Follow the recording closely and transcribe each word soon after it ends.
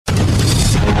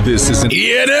This is an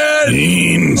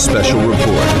ENN special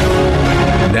report.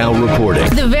 Now reporting.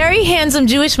 The very handsome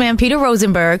Jewish man, Peter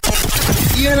Rosenberg.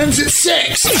 ENN's at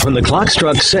 6. When the clock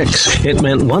struck 6, it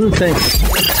meant one thing.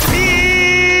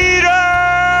 Peter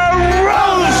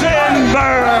Rosenberg!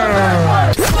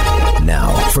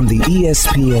 Now, from the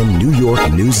ESPN New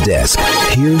York news desk,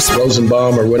 here's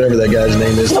Rosenbaum or whatever that guy's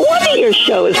name is. No wonder your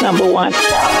show is number one.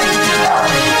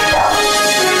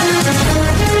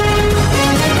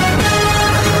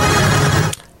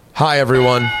 Hi,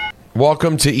 everyone.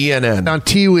 Welcome to ENN. On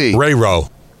Tiwi. Ray Rowe.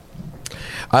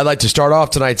 I'd like to start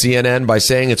off tonight's ENN by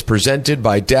saying it's presented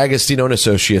by D'Agostino &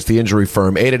 Associates, the injury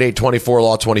firm,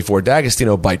 888-24-LAW-24.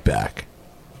 D'Agostino, bite back.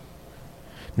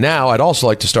 Now, I'd also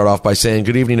like to start off by saying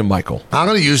good evening to Michael. I'm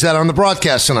going to use that on the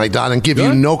broadcast tonight, Don, and give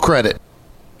you no credit.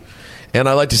 And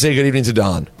I'd like to say good evening to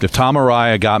Don. If Tom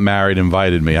Araya got married and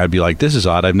invited me, I'd be like, this is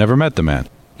odd. I've never met the man.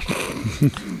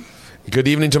 Good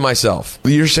evening to myself.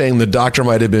 You're saying the doctor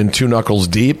might have been 2 knuckles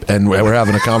deep, and we're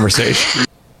having a conversation.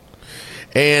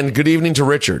 And good evening to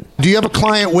Richard. Do you have a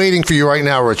client waiting for you right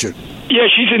now, Richard? Yeah,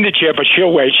 she's in the chair, but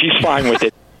she'll wait. She's fine with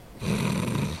it.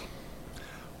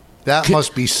 That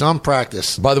must be some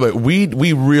practice. By the way,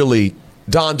 we really...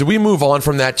 Don, do we move on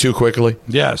from that too quickly?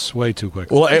 Yes, way too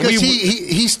quickly. Well, because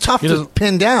he's tough to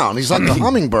pin down. He's like a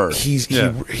hummingbird.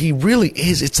 He really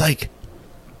is. It's like...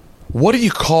 What do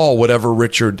you call whatever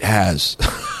Richard has?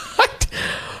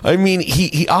 I mean,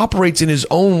 he operates in his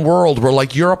own world where,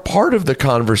 like, you're a part of the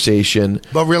conversation.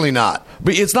 But really not.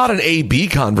 But it's not an A-B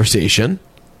conversation.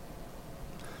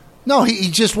 No, he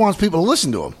just wants people to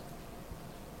listen to him.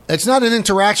 It's not an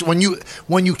interaction. When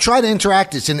you try to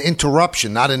interact, it's an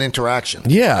interruption, not an interaction.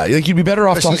 Yeah, like you'd be better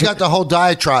off talking. He's got the whole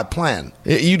diatribe plan.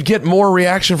 You'd get more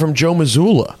reaction from Joe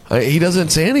Mazzulla. He doesn't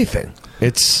say anything.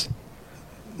 It's...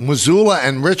 Mazzulla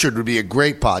and Richard would be a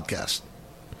great podcast.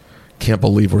 Can't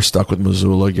believe we're stuck with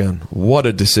Mazzulla again. What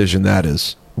a decision that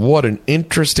is. What an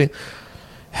interesting...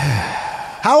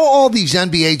 How are all these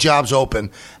NBA jobs open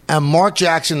and Mark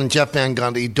Jackson and Jeff Van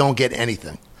Gundy don't get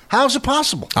anything? How is it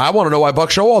possible? I want to know why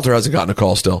Buck Showalter hasn't gotten a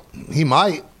call still. He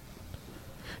might.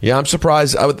 Yeah, I'm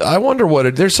surprised. I wonder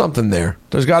what... There's something there.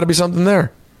 There's got to be something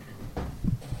there.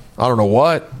 I don't know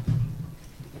what.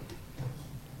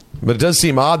 But it does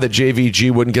seem odd that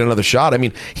JVG wouldn't get another shot. I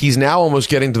mean, he's now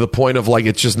almost getting to the point of, like,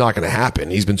 it's just not going to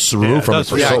happen. He's been removed from it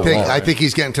for so long. I think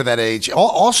he's getting to that age.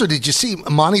 Also, did you see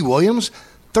Monty Williams?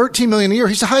 $13 million a year.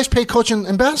 He's the highest paid coach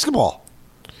in basketball.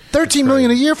 $13 million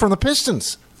a year from the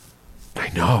Pistons. I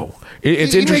know. He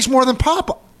makes more than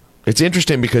Papa. It's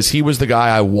interesting because he was the guy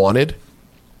I wanted.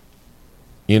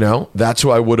 You know, that's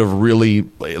who I would have really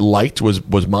liked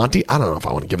was Monty. I don't know if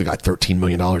I want to give the guy $13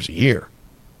 million a year.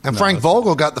 And Frank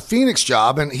Vogel got the Phoenix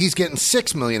job, and he's getting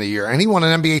 $6 million a year, and he won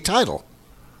an NBA title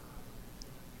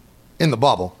in the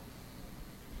bubble.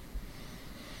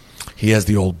 He has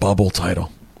the old bubble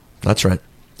title. That's right.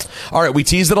 All right, we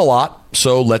teased it a lot,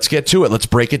 so let's get to it. Let's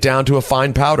break it down to a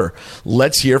fine powder.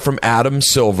 Let's hear from Adam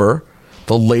Silver,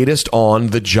 the latest on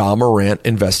the Ja Morant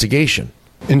investigation.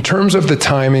 In terms of the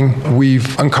timing,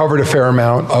 we've uncovered a fair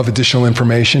amount of additional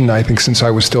information. I think since I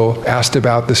was still asked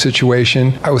about the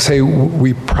situation, I would say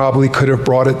we probably could have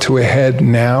brought it to a head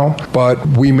now, but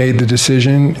we made the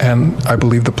decision, and I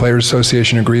believe the Players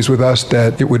Association agrees with us,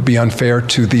 that it would be unfair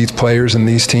to these players and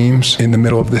these teams in the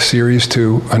middle of this series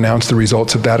to announce the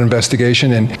results of that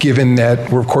investigation. And given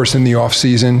that we're, of course, in the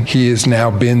offseason, he has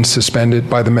now been suspended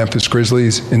by the Memphis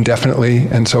Grizzlies indefinitely,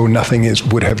 and so nothing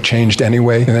would have changed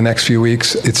anyway in the next few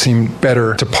weeks. It seemed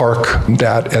better to park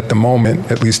that at the moment,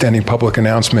 at least any public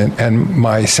announcement. And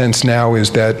my sense now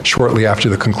is that shortly after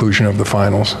the conclusion of the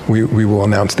finals, we will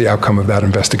announce the outcome of that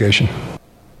investigation.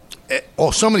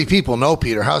 Oh, so many people know,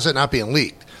 Peter. How's it not being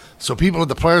leaked? So people at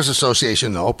the Players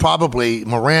Association know. Probably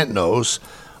Morant knows.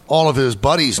 All of his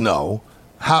buddies know.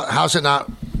 How's it not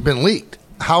been leaked?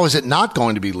 How is it not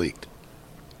going to be leaked?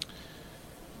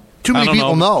 Too many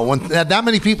people know. When that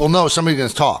many people know, somebody's going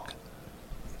to talk.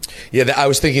 Yeah, I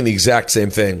was thinking the exact same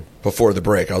thing before the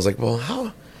break. I was like, well,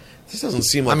 how? This doesn't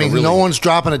seem like no one's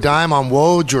dropping a dime on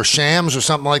Woj or Shams or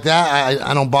something like that.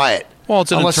 I don't buy it. Well,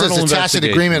 it's unless there's a tacit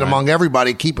agreement among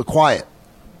everybody, keep it quiet.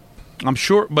 I'm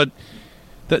sure, but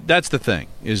that's the thing,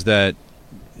 is that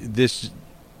this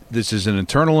is an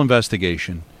internal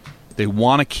investigation. They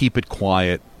want to keep it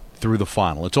quiet through the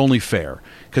final. It's only fair,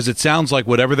 because it sounds like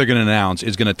whatever they're going to announce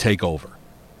is going to take over.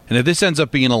 And if this ends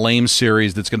up being a lame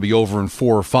series that's going to be over in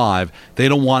 4 or 5, they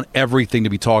don't want everything to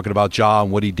be talking about Ja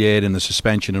and what he did and the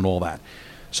suspension and all that.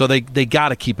 So they got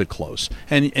to keep it close.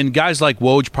 And guys like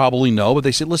Woj probably know, but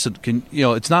they say, listen,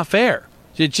 it's not fair.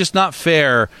 It's just not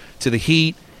fair to the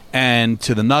Heat and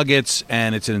to the Nuggets,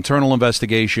 and it's an internal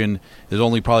investigation. There's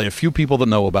only probably a few people that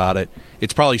know about it.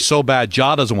 It's probably so bad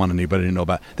Ja doesn't want anybody to know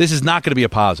about it. This is not going to be a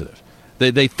positive.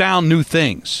 They found new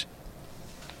things.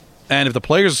 And if the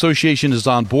Players Association is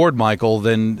on board, Michael,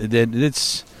 then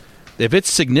if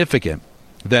it's significant,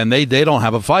 then they don't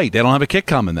have a fight. They don't have a kick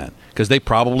coming then, because they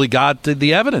probably got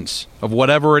the evidence of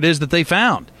whatever it is that they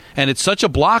found. And it's such a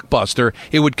blockbuster,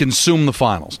 it would consume the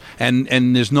finals. And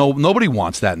there's nobody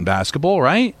wants that in basketball,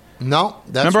 right? No.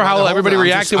 Remember how everybody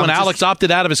reacted when Alex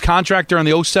opted out of his contract during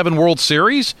the 2007 World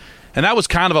Series? And that was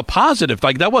kind of a positive.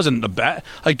 Like, that wasn't a bad.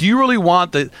 Like, do you really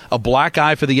want a black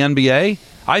eye for the NBA?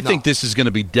 I think this is going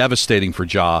to be devastating for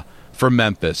Ja, for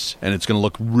Memphis, and it's going to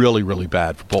look really, really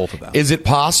bad for both of them. Is it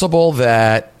possible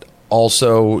that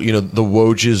also, the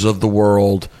Wojs of the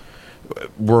world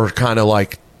were kind of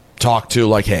like talked to,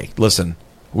 like, hey, listen,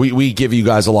 we give you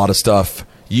guys a lot of stuff.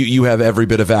 You have every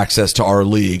bit of access to our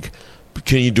league.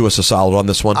 Can you do us a solid on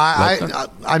this one?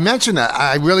 I mentioned that.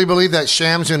 I really believe that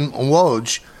Shams and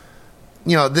Woj,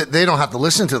 they don't have to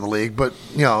listen to the league, but,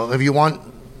 if you want,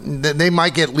 they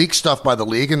might get leaked stuff by the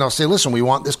league, and they'll say, listen, we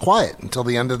want this quiet until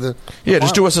the end of the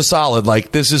just do us a solid.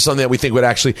 Like, this is something that we think would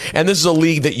actually, and this is a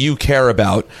league that you care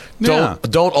about.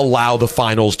 Don't allow the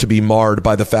finals to be marred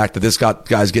by the fact that this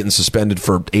guy's getting suspended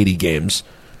for 80 games.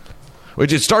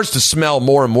 Which it starts to smell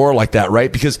more and more like that,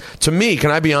 right? Because to me,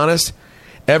 can I be honest,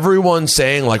 everyone's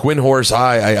saying, like, Windhorse,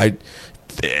 I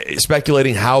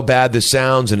speculating how bad this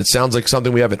sounds, and it sounds like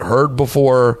something we haven't heard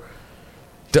before.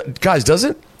 Guys,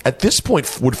 at this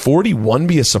point, would 41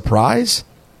 be a surprise?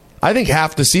 I think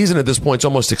half the season at this point is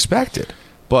almost expected.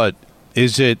 But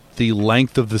is it the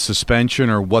length of the suspension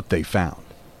or what they found?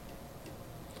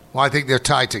 Well, I think they're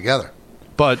tied together.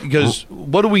 But because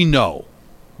what do we know?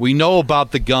 We know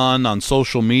about the gun on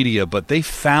social media, but they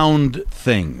found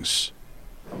things.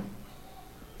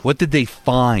 What did they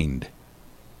find?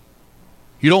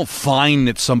 You don't find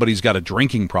that somebody's got a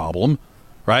drinking problem.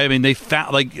 Right? I mean, they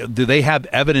found, do they have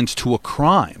evidence to a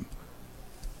crime?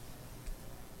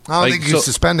 I don't think you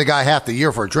suspend a guy half the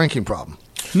year for a drinking problem.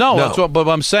 No. That's what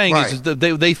I'm saying is that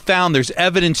they found there's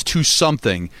evidence to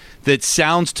something that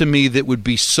sounds to me that would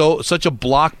be such a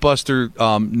blockbuster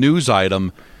news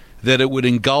item that it would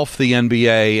engulf the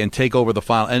NBA and take over the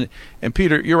final. And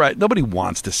Peter, you're right. Nobody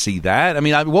wants to see that. I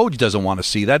mean, Woj doesn't want to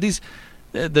see that.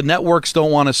 The networks don't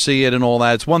want to see it and all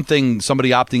that. It's one thing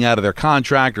somebody opting out of their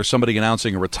contract or somebody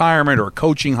announcing a retirement or a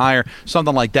coaching hire,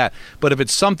 something like that. But if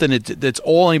it's something that's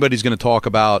all anybody's going to talk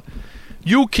about,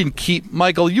 you can keep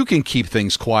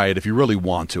things quiet if you really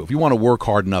want to, if you want to work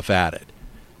hard enough at it.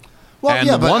 Well, and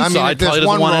the one side probably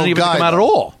doesn't want any of it to come out at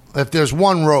all. If there's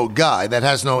one rogue guy that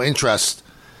has no interest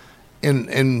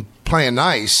in playing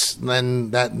nice,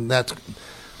 then that's.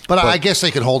 But I guess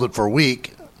they could hold it for a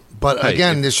week. But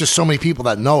again, there's just so many people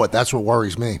that know it. That's what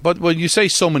worries me. But when you say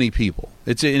so many people,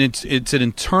 it's an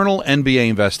internal NBA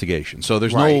investigation. So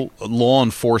there's no law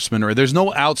enforcement or there's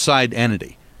no outside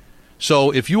entity.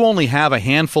 So if you only have a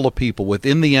handful of people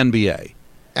within the NBA,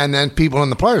 and then people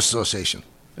in the Players Association,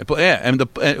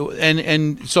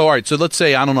 and so all right. So let's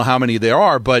say I don't know how many there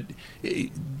are, but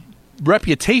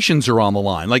reputations are on the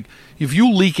line. Like, if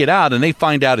you leak it out and they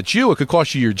find out it's you, it could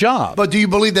cost you your job. But do you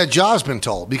believe that Ja's been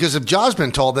told? Because if Ja's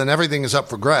been told, then everything is up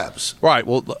for grabs. Right.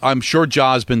 Well, I'm sure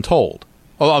Ja's been told.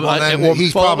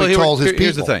 He's probably told his people.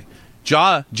 Here's the thing.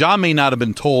 Ja may not have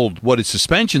been told what his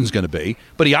suspension's going to be,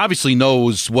 but he obviously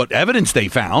knows what evidence they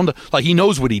found. Like, he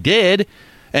knows what he did,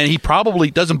 and he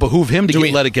probably doesn't behoove him to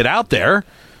let it get out there.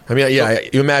 I mean,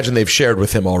 you imagine they've shared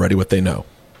with him already what they know.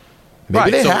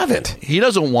 Maybe they haven't. He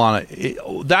doesn't want it.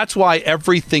 That's why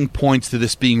everything points to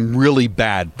this being really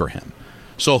bad for him.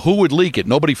 So who would leak it?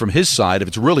 Nobody from his side. If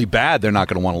it's really bad, they're not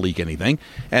going to want to leak anything.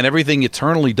 And everything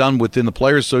eternally done within the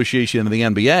Players Association and the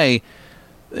NBA,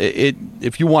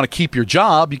 if you want to keep your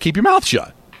job, you keep your mouth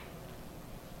shut.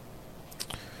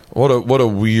 What a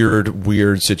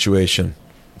weird situation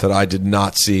that I did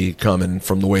not see coming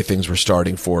from the way things were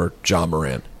starting for Ja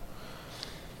Morant.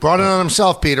 Brought it on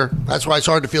himself, Peter. That's why it's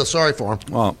hard to feel sorry for him.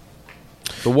 Well,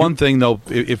 the one thing, though,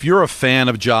 if you're a fan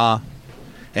of Ja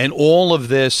and all of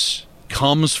this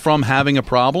comes from having a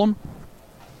problem,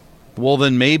 well,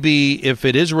 then maybe if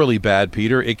it is really bad,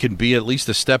 Peter, it could be at least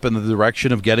a step in the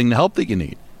direction of getting the help that you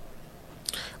need.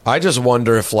 I just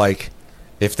wonder if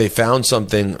they found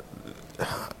something,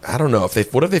 I don't know,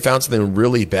 what if they found something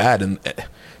really bad and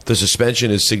the suspension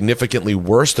is significantly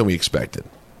worse than we expected?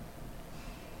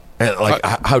 And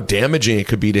how damaging it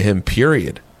could be to him,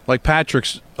 period. Like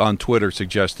Patrick's on Twitter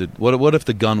suggested, what if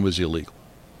the gun was illegal?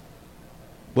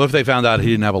 What if they found out he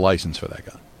didn't have a license for that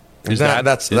gun?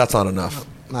 That's not enough.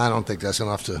 I don't think that's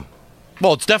enough to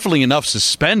Well, it's definitely enough to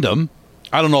suspend him.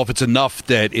 I don't know if it's enough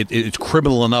that it's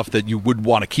criminal enough that you would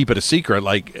want to keep it a secret.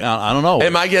 Like, I don't know.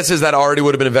 And my guess is that already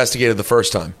would have been investigated the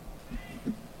first time.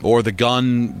 Or the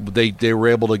gun, they were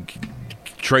able to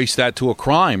trace that to a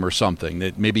crime or something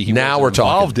that maybe he now wasn't we're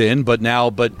involved talking. in. But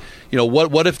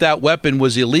what if that weapon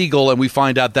was illegal and we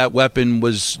find out that weapon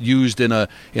was used in a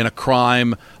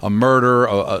crime, a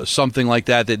murder, something like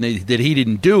that he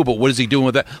didn't do? But what is he doing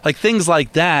with that? Like things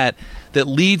like that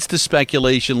leads to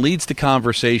speculation, leads to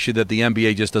conversation that the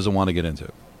NBA just doesn't want to get into.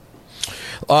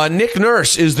 Nick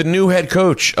Nurse is the new head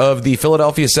coach of the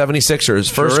Philadelphia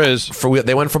 76ers.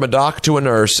 They went from a doc to a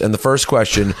nurse, and the first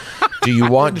question, do you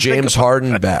want James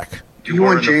Harden back? Do you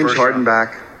want James Harden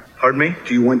back? Pardon me?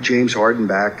 Do you want James Harden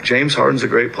back? James Harden's a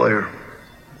great player.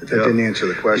 That didn't answer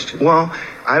the question. Well,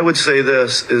 I would say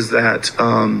this, is that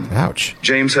ouch.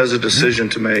 James has a decision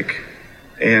to make,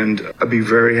 and I'd be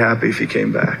very happy if he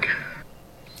came back.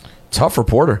 Tough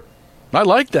reporter. I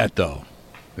like that, though.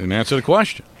 Didn't answer the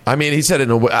question. I mean, he said it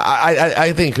in a way.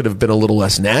 I think it could have been a little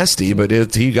less nasty, but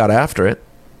he got after it.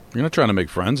 You're not trying to make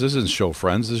friends. This isn't show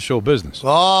friends. This is show business.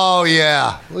 Oh,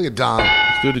 yeah. Look at Don.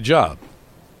 Let's do the job.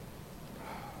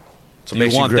 So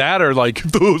you want that or like,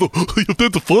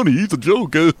 that's funny. He's a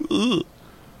joke.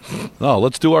 No,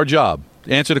 let's do our job.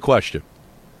 Answer the question.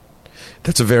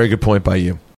 That's a very good point by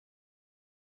you.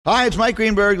 Hi, it's Mike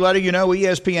Greenberg letting you know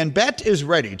ESPN Bet is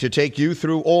ready to take you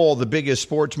through all the biggest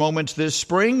sports moments this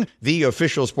spring. The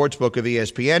official sportsbook of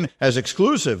ESPN has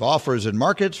exclusive offers and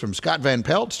markets from Scott Van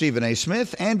Pelt, Stephen A.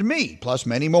 Smith, and me, plus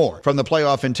many more. From the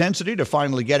playoff intensity to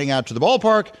finally getting out to the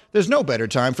ballpark, there's no better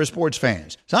time for sports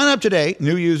fans. Sign up today.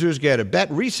 New users get a bet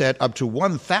reset up to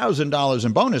 $1,000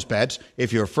 in bonus bets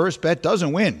if your first bet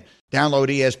doesn't win. Download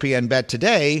ESPN Bet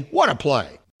today. What a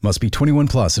play. Must be 21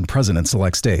 plus and present in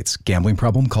select states. Gambling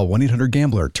problem? Call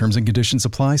 1-800-GAMBLER. Terms and conditions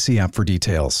apply. See app for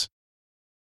details.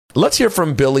 Let's hear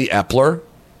from Billy Epler.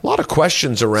 A lot of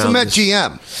questions around. It's the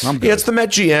Met GM. Yeah, it's the Met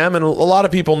GM, and a lot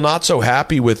of people not so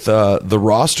happy with the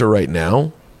roster right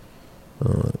now.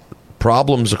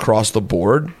 Problems across the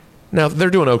board. Now, they're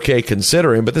doing okay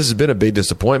considering, but this has been a big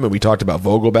disappointment. We talked about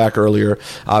Vogelback earlier.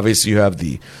 Obviously, you have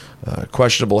the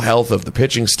questionable health of the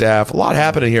pitching staff. A lot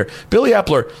happening here. Billy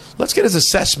Epler, let's get his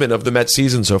assessment of the Mets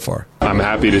season so far. I'm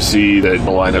happy to see that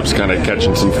the lineup's kind of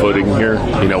catching some footing here,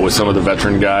 with some of the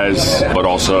veteran guys, but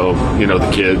also,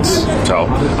 the kids. So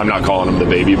I'm not calling them the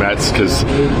baby Mets because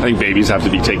I think babies have to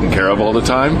be taken care of all the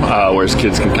time, whereas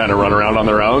kids can kind of run around on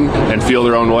their own and feel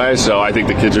their own way. So I think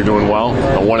the kids are doing well.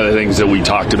 One of the things that we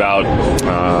talked about,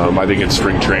 I think in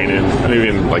spring training, maybe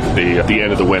in like the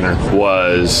end of the winter,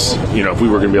 was, if we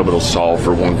were going to be able to solve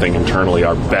for one thing internally,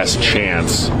 our best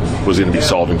chance was going to be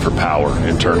solving for power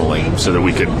internally so that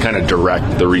we could kind of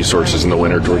direct the resources in the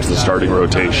winter towards the starting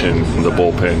rotation, the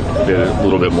bullpen, a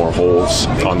little bit more holes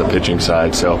on the pitching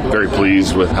side. So very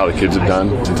pleased with how the kids have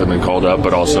done since I've been called up,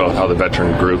 but also how the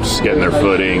veteran group's getting their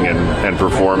footing and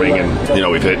performing. And,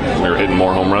 we're hitting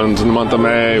more home runs in the month of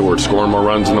May. We're scoring more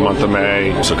runs in the month of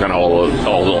May. So kind of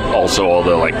all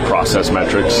the like process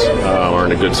metrics are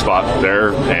in a good spot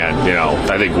there. And,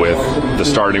 I think with the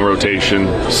starting rotation,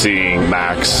 seeing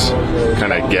Max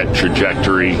kind of get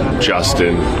trajectory,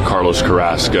 Justin, Carlos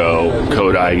Carrasco,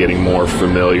 Kodai getting more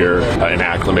familiar and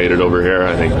acclimated over here,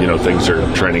 I think, things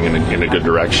are trending in a good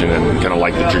direction and kind of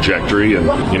like the trajectory.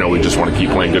 And, we just want to keep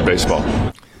playing good baseball.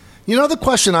 The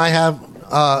question I have,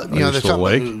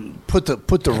 put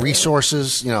the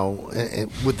resources,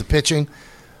 with the pitching.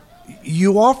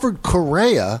 You offered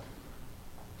Correa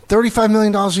 $35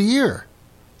 million a year.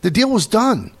 The deal was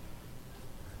done.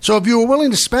 So if you were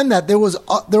willing to spend that, there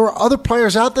were other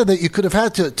players out there that you could have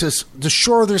had to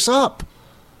shore this up.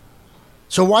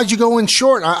 So why'd you go in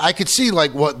short? I could see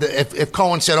if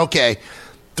Cohen said, okay,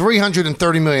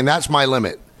 $330 million, that's my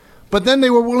limit. But then they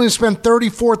were willing to spend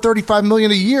 $35 million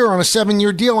a year on a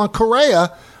 7-year deal on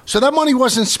Correa. So that money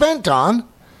wasn't spent on.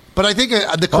 But I think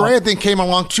the Correa thing came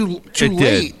along too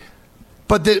late.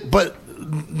 But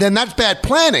then that's bad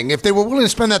planning. If they were willing to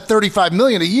spend that $35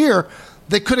 million a year,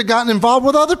 they could have gotten involved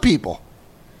with other people.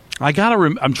 I'm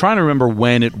trying to remember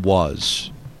when it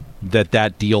was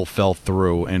that deal fell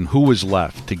through and who was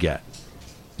left to get.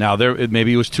 Now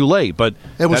maybe it was too late, but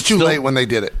it was too late when they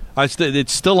did it.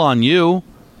 It's still on you.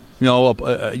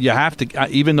 You have to,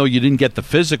 even though you didn't get the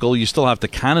physical, you still have to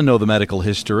kind of know the medical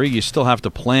history. You still have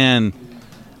to plan.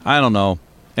 I don't know.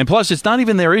 And plus, it's not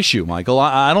even their issue, Michael.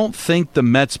 I don't think the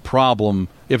Mets' problem,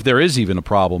 if there is even a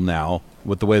problem now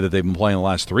with the way that they've been playing the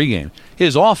last 3 games,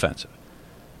 is offensive.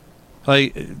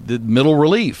 Like the middle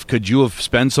relief. Could you have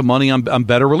spent some money on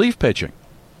better relief pitching?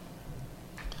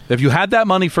 If you had that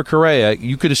money for Correa,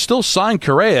 you could have still signed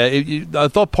Correa. I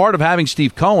thought part of having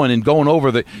Steve Cohen and going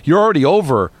over you're already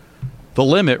over the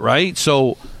limit, right?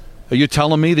 So are you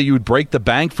telling me that you would break the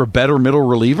bank for better middle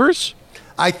relievers?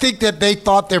 I think that they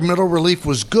thought their middle relief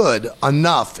was good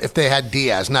enough if they had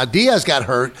Diaz. Now, Diaz got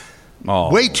hurt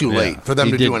way too late for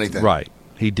them to do anything. Right,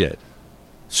 he did.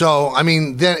 So, I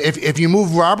mean, then if you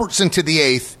move Robertson to the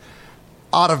 8th,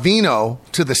 Ottavino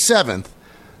to the 7th,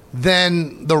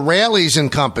 then the Raley's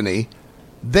and company,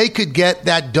 they could get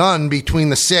that done between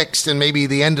the 6th and maybe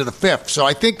the end of the 5th. So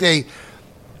I think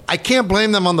I can't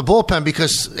blame them on the bullpen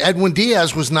because Edwin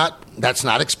Diaz that's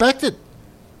not expected.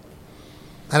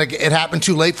 And it happened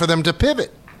too late for them to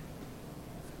pivot.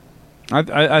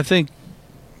 I think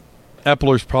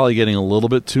Epler's probably getting a little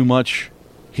bit too much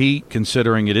heat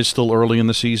considering it is still early in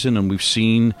the season and we've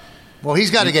seen... Well,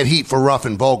 he's got to get heat for Ruff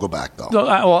and Vogelback, though.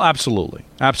 Well, absolutely.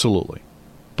 Absolutely.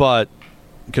 But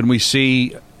can we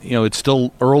see, it's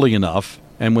still early enough,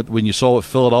 and when you saw what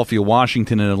Philadelphia,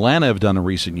 Washington, and Atlanta have done in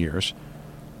recent years,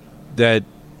 that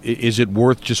is it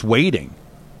worth just waiting?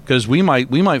 Because we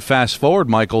might fast forward,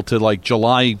 Michael, to like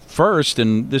July 1st,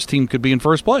 and this team could be in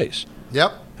first place.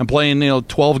 Yep. And playing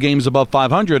 12 games above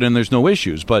 500, and there's no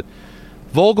issues. But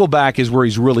Vogelback is where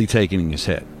he's really taking his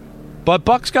hit. But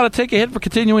Buck's got to take a hit for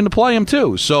continuing to play him,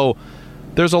 too. So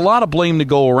there's a lot of blame to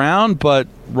go around, but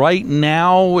right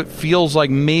now it feels like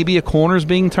maybe a corner's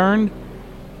being turned.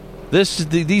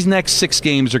 These next 6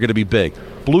 games are going to be big.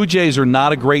 Blue Jays are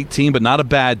not a great team, but not a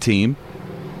bad team.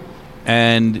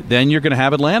 And then you're going to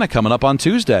have Atlanta coming up on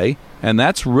Tuesday, and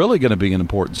that's really going to be an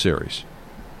important series.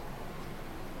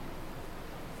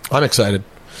 I'm excited.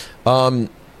 You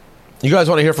guys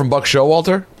want to hear from Buck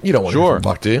Showalter? You don't want to hear from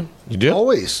Buck, do you? You do?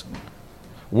 Always.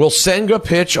 Will Senga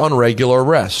pitch on regular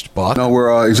rest, Buck?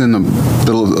 No, he's in the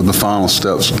middle of the final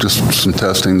steps. Just some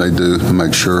testing they do to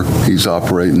make sure he's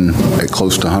operating at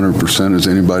close to 100% as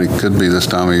anybody could be this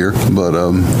time of year. But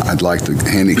I'd like to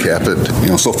handicap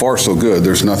it. So far so good.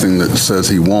 There's nothing that says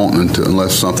he won't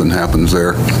unless something happens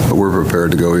there. But we're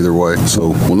prepared to go either way.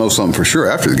 So we'll know something for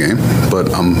sure after the game. But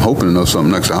I'm hoping to know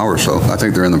something next hour or so. I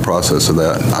think they're in the process of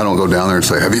that. I don't go down there and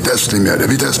say, "Have you tested him yet?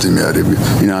 Have you tested him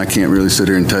yet?" I can't really sit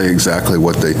here and tell you exactly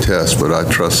what they test, but I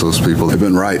trust those people. They've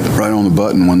been right on the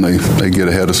button when they get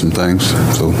ahead of some things.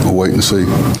 So we'll wait and see.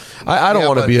 I don't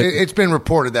want to be. It's been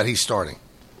reported that he's starting.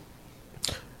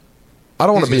 I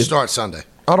don't want to be start Sunday.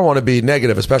 I don't want to be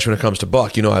negative, especially when it comes to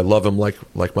Buck. I love him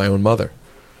like my own mother.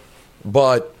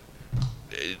 But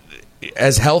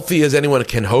as healthy as anyone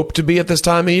can hope to be at this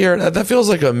time of year, that feels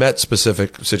like a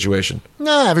Met-specific situation.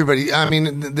 No, everybody. I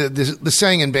mean, the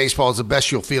saying in baseball is the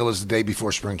best you'll feel is the day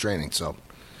before spring training. So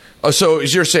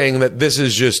you're saying that this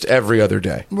is just every other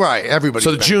day? Right, everybody.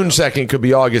 So the June 2nd could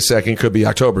be August 2nd, could be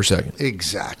October 2nd.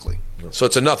 Exactly. So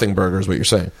it's a nothing burger is what you're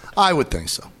saying? I would think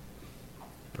so.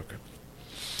 Okay.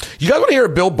 You guys want to hear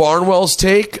Bill Barnwell's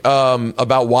take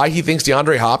about why he thinks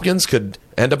DeAndre Hopkins could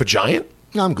end up a Giant?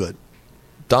 I'm good.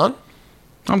 Don?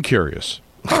 I'm curious.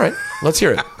 All right, let's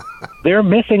hear it. They're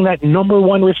missing that number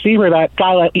one receiver. That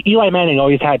guy, like Eli Manning,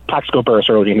 always had plexical bursts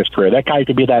early in his career. That guy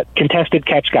could be that contested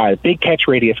catch guy, big catch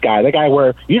radius guy, the guy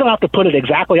where you don't have to put it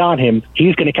exactly on him.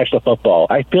 He's going to catch the football.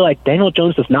 I feel like Daniel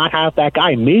Jones does not have that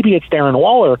guy. Maybe it's Darren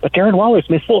Waller, but Darren Waller's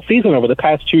missed full season over the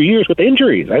past 2 years with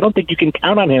injuries. I don't think you can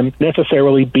count on him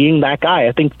necessarily being that guy.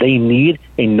 I think they need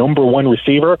a number one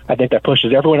receiver. I think that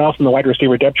pushes everyone else in the wide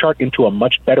receiver depth chart into a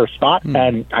much better spot.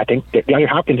 And I think that DeAndre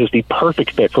Hopkins is the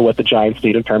perfect fit for what the Giants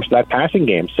need in terms of that passing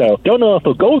game. So don't know if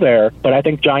he'll go there, but I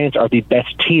think Giants are the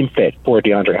best team fit for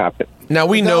DeAndre Hopkins. Now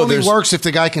we know only works if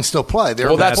the guy can still play. There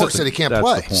are reports that he can't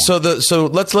play. So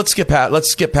let's get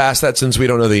past that since we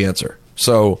don't know the answer.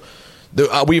 So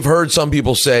we've heard some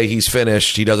people say he's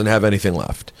finished. He doesn't have anything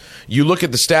left. You look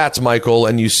at the stats, Michael,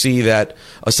 and you see that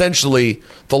essentially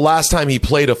the last time he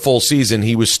played a full season,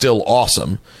 he was still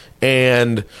awesome.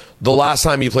 And the last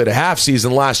time he played a half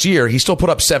season last year, he still put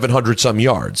up 700-some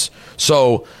yards.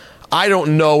 So I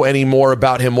don't know any more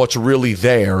about him, what's really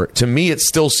there. To me, it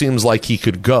still seems like he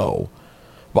could go.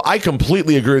 But I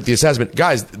completely agree with the assessment.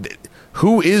 Guys,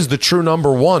 who is the true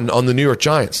number one on the New York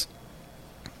Giants?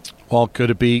 Well, could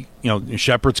it be,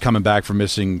 Shepard's coming back from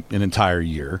missing an entire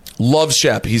year. Love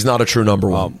Shep. He's not a true number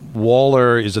one.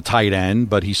 Waller is a tight end,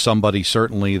 but he's somebody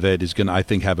certainly that is going to, I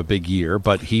think, have a big year.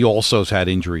 But he also has had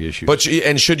injury issues.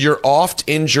 And should your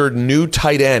oft-injured new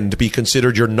tight end be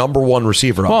considered your number one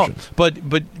receiver option? But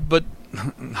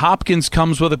Hopkins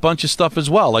comes with a bunch of stuff as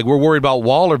well. Like, we're worried about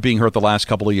Waller being hurt the last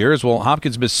couple of years. Well,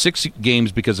 Hopkins missed 6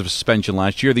 games because of suspension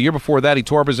last year. The year before that, he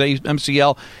tore up his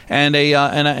MCL and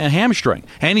a hamstring.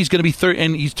 And he's going to be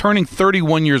and he's turning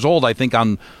 31 years old, I think,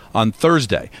 on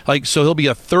Thursday. Like, so he'll be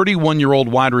a 31-year-old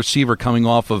wide receiver coming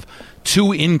off of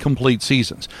 2 incomplete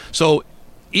seasons. So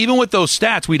even with those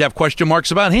stats, we'd have question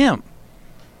marks about him.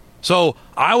 So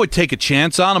I would take a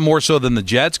chance on him more so than the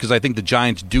Jets, because I think the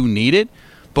Giants do need it.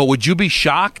 But would you be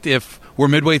shocked if we're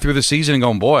midway through the season and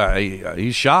going, boy,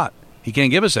 he's shot. He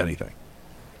can't give us anything.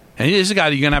 And he's a guy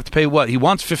that you're going to have to pay what? He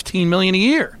wants $15 million a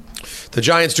year. The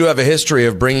Giants do have a history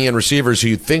of bringing in receivers who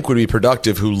you think would be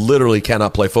productive who literally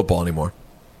cannot play football anymore.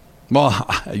 Well,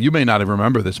 you may not even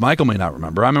remember this. Michael may not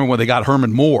remember. I remember when they got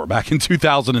Herman Moore back in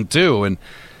 2002, and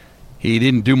he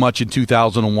didn't do much in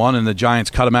 2001, and the Giants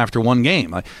cut him after 1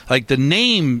 game. Like the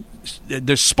name,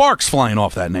 there's sparks flying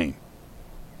off that name.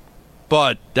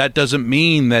 But that doesn't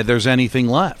mean that there's anything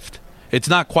left. It's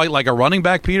not quite like a running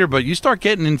back, Peter, but you start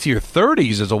getting into your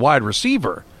 30s as a wide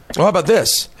receiver. Well, how about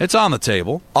this? It's on the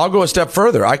table. I'll go a step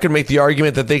further. I could make the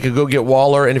argument that they could go get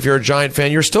Waller, and if you're a Giant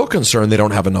fan, you're still concerned they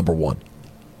don't have a number 1.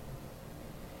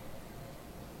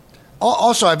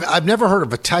 Also, I've never heard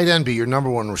of a tight end be your number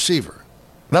 1 receiver.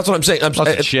 That's what I'm saying.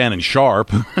 It's Shannon Sharp.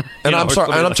 I'm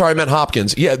sorry, I meant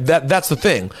Hopkins. Yeah, that's the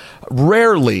thing.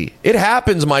 Rarely it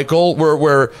happens, Michael,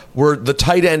 where the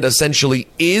tight end essentially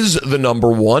is the number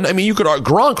 1. I mean, you could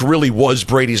Gronk really was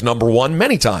Brady's number 1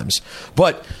 many times,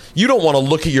 but you don't want to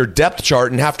look at your depth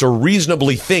chart and have to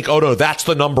reasonably think, oh no, that's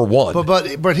the number 1.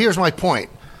 But here's my point.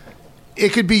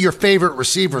 It could be your favorite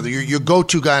receiver, your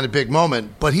go-to guy in a big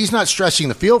moment, but he's not stretching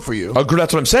the field for you. That's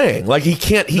what I'm saying. Like he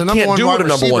can't do what a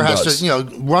number 1 does. Has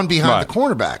to, run behind the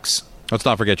cornerbacks. Let's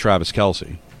not forget Travis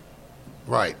Kelce.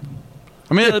 Right.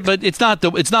 I mean, but it's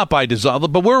not by design.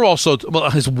 But we're also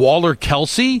is Waller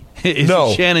Kelce? Is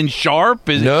no. Shannon Sharp?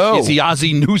 Is he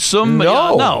Ozzie Newsome?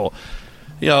 No.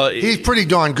 No. He's pretty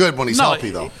darn good when he's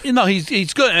healthy, though. No,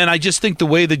 he's good, and I just think the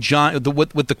way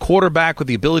with the quarterback with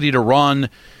the ability to run,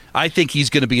 I think he's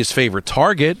going to be his favorite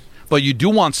target, but you do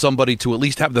want somebody to at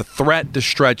least have the threat to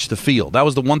stretch the field. That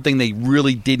was the one thing they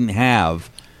really didn't have.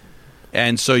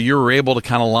 And so you were able to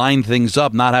kind of line things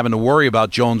up, not having to worry about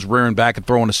Jones rearing back and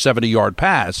throwing a 70-yard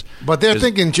pass. But they're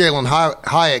thinking Jalen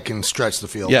Hyatt can stretch the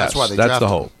field. Yes, that's why they that's drafted the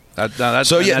hope. him. That's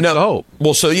the hope.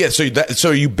 Well, so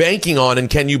are you banking on, and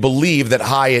can you believe that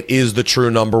Hyatt is the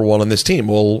true number 1 on this team?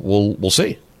 We'll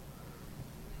see.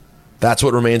 That's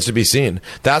what remains to be seen.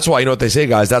 That's why, you know what they say,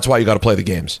 guys, that's why you got to play the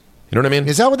games. You know what I mean?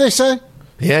 Is that what they say?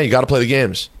 Yeah, you got to play the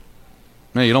games.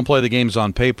 No, you don't play the games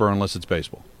on paper unless it's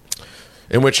baseball.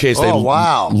 In which case, they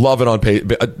love it on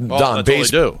paper. Don, they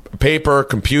do. Paper,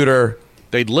 computer.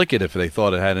 They'd lick it if they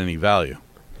thought it had any value.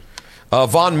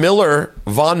 Von Miller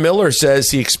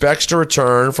says he expects to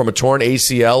return from a torn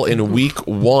ACL in week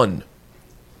 1.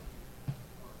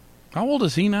 How old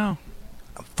is he now?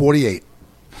 48.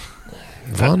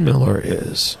 Von Miller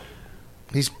is.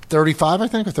 He's 35, I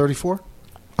think, or 34.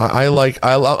 I'm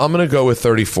going to go with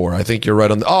 34. I think you're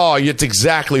right on. It's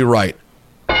exactly right.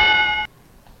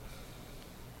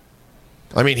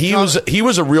 I mean, he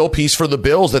was a real piece for the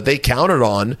Bills that they counted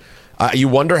on. You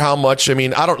wonder how much. I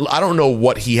mean, I don't know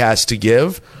what he has to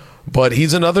give, but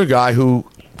he's another guy who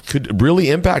could really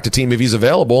impact a team if he's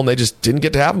available, and they just didn't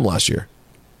get to have him last year.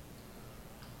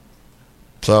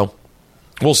 So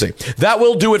we'll see. That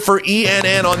will do it for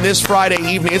ENN on this Friday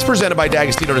evening. It's presented by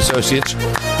D'Agostino & Associates,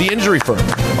 the injury firm.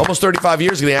 Almost 35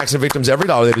 years getting accident victims every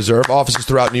dollar they deserve. Offices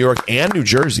throughout New York and New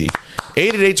Jersey.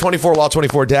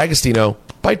 888-24-LAW-24 D'Agostino.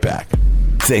 Bite back.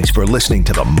 Thanks for listening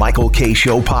to the Michael K.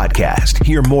 Show podcast.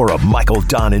 Hear more of Michael,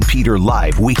 Don, and Peter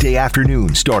live weekday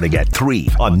afternoon starting at 3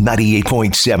 on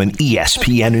 98.7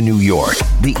 ESPN in New York,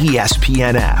 the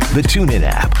ESPN app, the TuneIn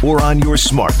app, or on your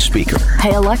smart speaker.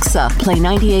 Hey, Alexa, play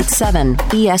 98.7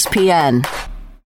 ESPN.